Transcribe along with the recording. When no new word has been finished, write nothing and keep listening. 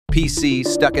PC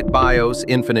stuck at BIOS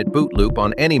infinite boot loop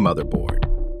on any motherboard.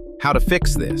 How to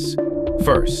fix this?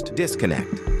 First,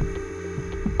 disconnect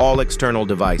all external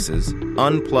devices,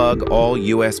 unplug all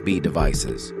USB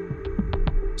devices.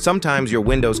 Sometimes your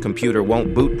Windows computer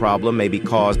won't boot problem may be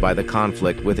caused by the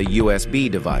conflict with a USB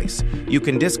device. You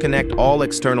can disconnect all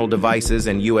external devices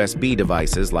and USB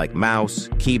devices like mouse,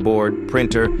 keyboard,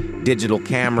 printer, digital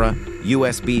camera,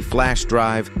 USB flash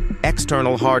drive,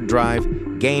 external hard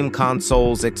drive, game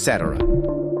consoles, etc.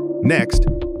 Next,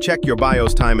 check your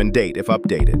BIOS time and date if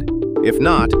updated. If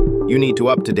not, you need to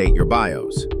up-to-date your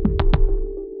BIOS.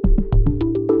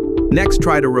 Next,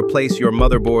 try to replace your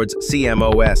motherboard's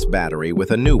CMOS battery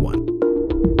with a new one.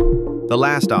 The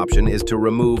last option is to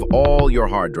remove all your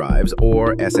hard drives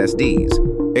or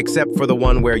SSDs, except for the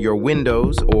one where your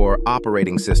Windows or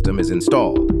operating system is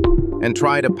installed, and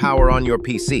try to power on your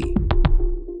PC.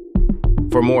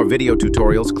 For more video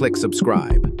tutorials, click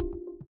subscribe.